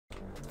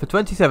For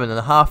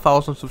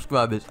 27,500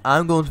 subscribers,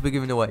 I'm going to be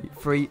giving away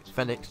 3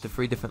 Fenix to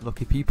 3 different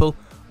lucky people.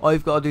 All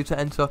you've got to do to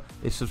enter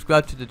is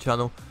subscribe to the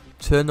channel,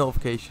 turn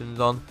notifications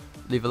on,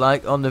 leave a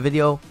like on the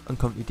video, and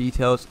comment your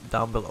details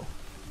down below.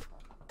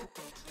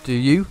 Do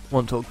you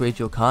want to upgrade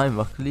your car in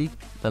Rocket League?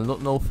 Then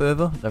look no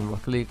further than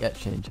Rocket League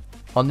Exchange.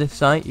 On this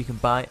site you can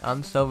buy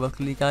and sell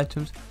Rocket League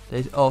items.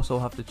 They also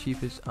have the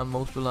cheapest and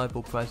most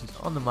reliable prices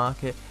on the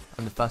market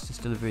and the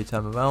fastest delivery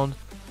time around.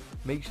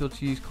 Make sure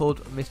to use code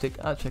MisTik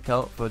at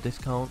checkout for a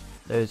discount.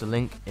 There is a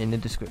link in the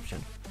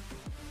description.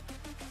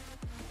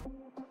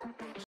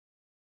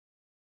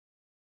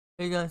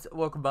 Hey guys,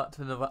 welcome back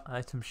to another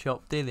item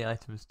shop, daily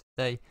items.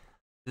 Today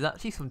there's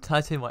actually some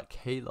titanium like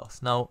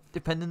Kalos. Now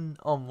depending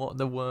on what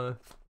they're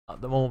worth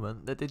at the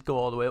moment, they did go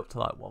all the way up to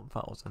like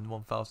 1,000,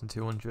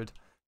 1,200.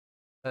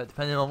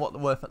 Depending on what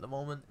they're worth at the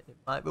moment, it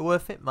might be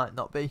worth it, might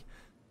not be.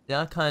 They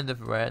are kind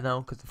of rare now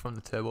because they're from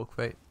the turbo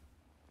crate.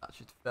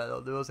 Actually, to be fair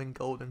though, there was in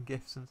golden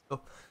gifts and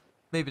stuff.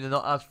 Maybe they're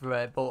not as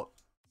rare, but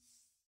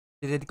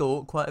they did go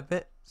up quite a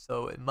bit,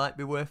 so it might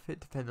be worth it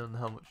depending on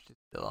how much they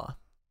still are.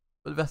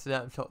 But the rest of the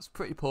item shop's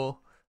pretty poor,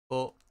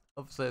 but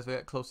obviously as we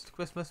get closer to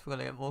Christmas, we're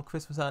going to get more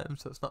Christmas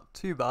items, so it's not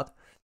too bad.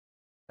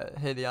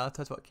 Here they are,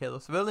 Titanium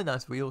Kalos. Really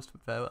nice wheels to be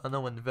fair. I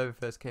know when the very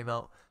first came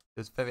out,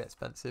 it was very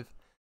expensive.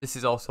 This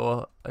is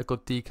also a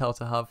good decal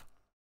to have.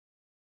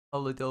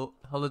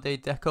 Holiday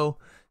deco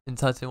in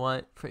titanium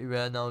white, pretty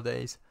rare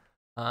nowadays.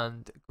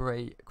 And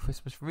grey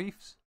Christmas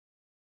wreaths.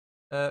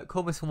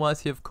 Cold Mist and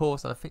Whitey of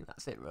course, and I think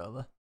that's it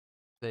really.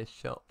 This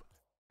shop.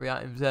 3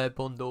 items there,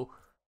 bundle,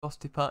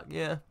 frosty pack,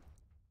 yeah.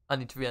 I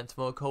need to re-enter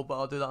more code, but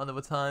I'll do that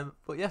another time.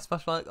 But yeah,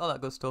 smash like, all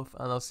that good stuff,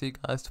 and I'll see you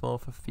guys tomorrow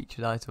for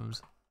featured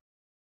items.